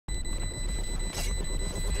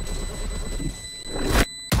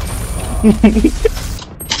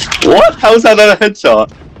What? How is that not a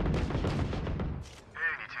headshot?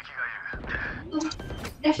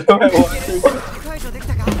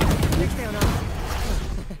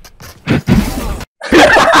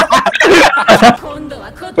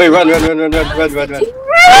 Wait, run.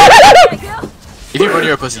 If you run,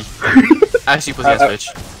 you're a pussy. Actually, pussy ass bitch.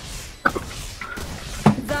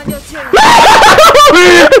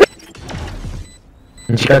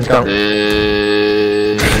 시간.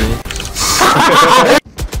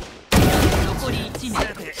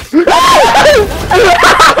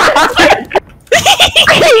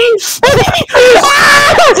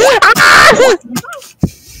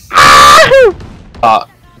 아,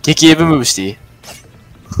 개기 예분ムーブしていい?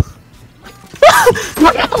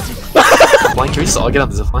 Why can we just all get on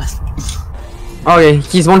the zipline? Okay,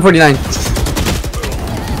 he's 149.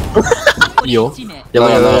 Yo.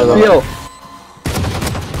 Yellow.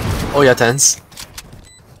 Oh yeah, tens.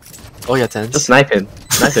 Just knife him.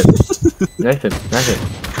 Knife him.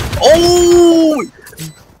 Oh!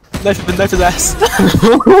 Knife his ass.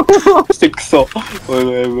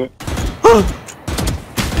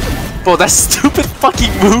 Bro, that's stupid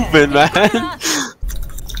fucking movement, man.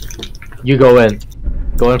 You go in.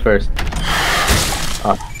 Go in first.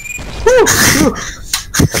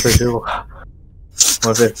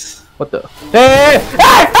 What the? Hey!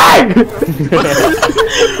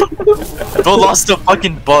 Bro lost the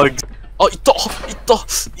fucking bug. Oh, 이따.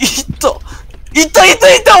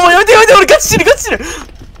 뭐やめて俺ガチしてる。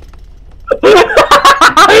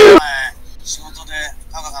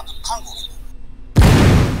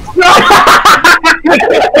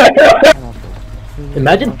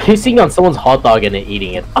Imagine pissing on someone's hot dog and then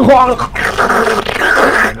eating it.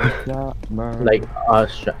 Like,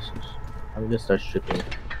 stress. I'm gonna start stripping.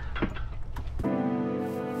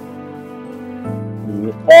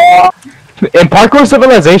 In parkour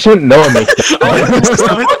civilization, no one makes that.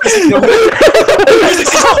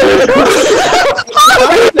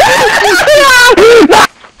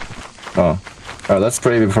 Oh. Alright, let's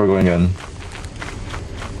pray before going in.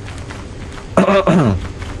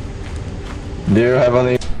 Do you have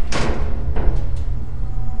any?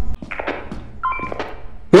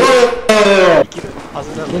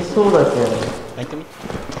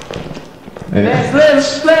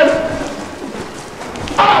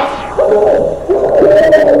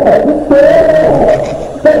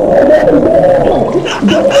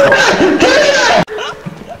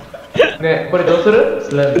 네,これどうする?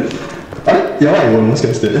 Slam. あれやばいよもし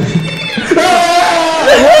かして。やばいも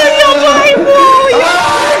う。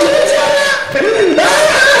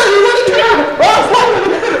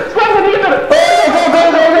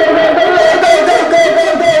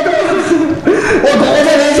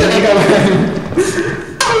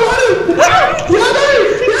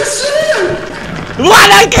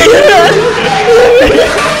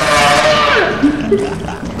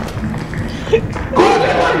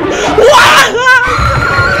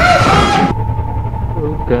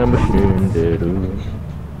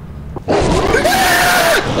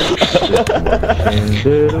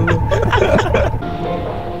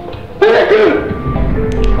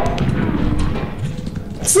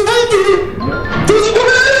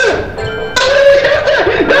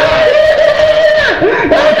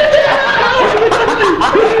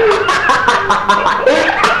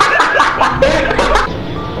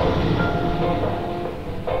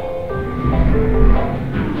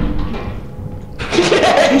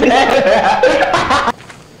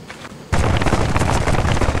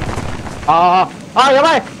や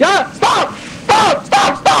ばい! Stop!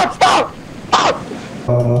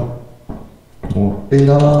 もういい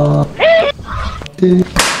なー。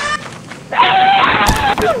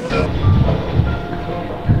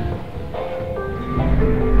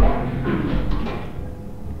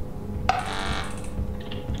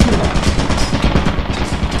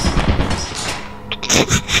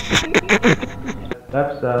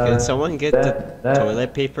Can someone get the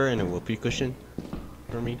toilet paper and a whoopee cushion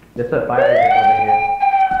for me? There's a fire over here.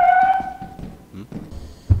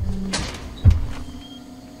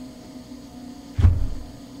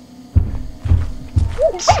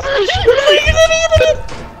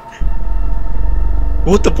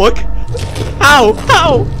 What the fuck? How?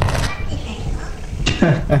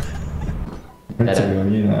 Right side が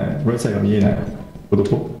見えない。Right side が見えない。ど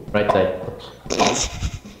こ? Right side.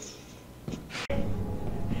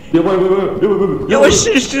 やばい。やばい、し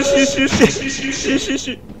やば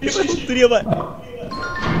い、本当にやばい。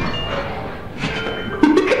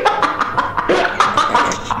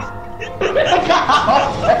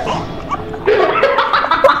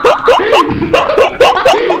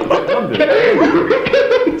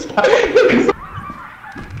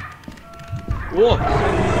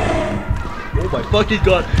fucking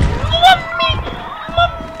god.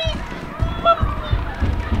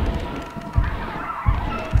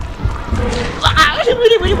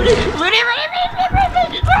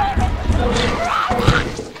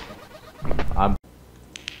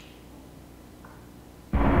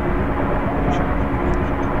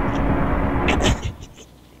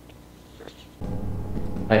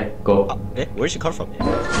 Hey, go. Eh? Where'd she come from?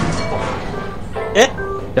 Eh?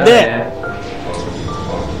 There.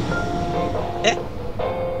 Eh?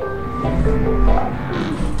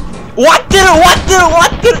 What did it? What did it?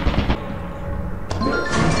 What did it?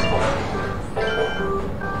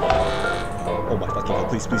 Oh my fucking god,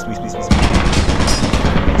 please, please, please, please, please.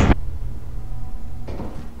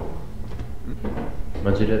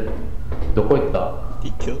 마지를. どこ行った?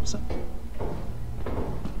 He killed himself.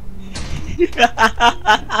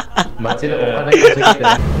 마지를 お金稼ぎて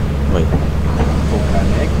ない. Wait.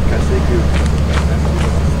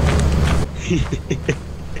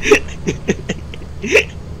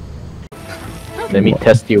 Let me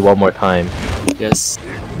test you one more time. Yes.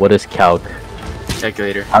 What is calc?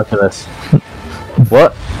 Calculator. Calculus.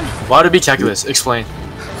 What? Why would it be calculus? Explain.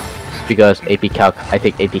 Because AP calc. I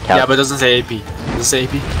take AP calc. Yeah, but it doesn't say AP. Does it say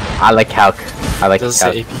AP? I like calc. I like It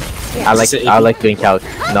doesn't calc. say AP. I like doing calc.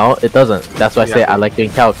 No, it doesn't. That's why I say I like doing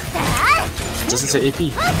calc. It doesn't say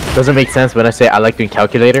AP. Doesn't make sense when I say I like doing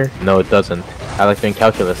calculator. No, it doesn't. I like doing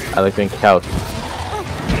calculus. I like doing calc.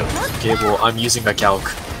 Okay, well, I'm using a calc.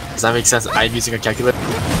 Does that make sense? I'm using a calculator?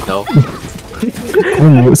 No.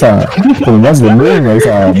 さ、これマジでメインが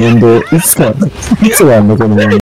さ、問答いつ終わんのこの問題。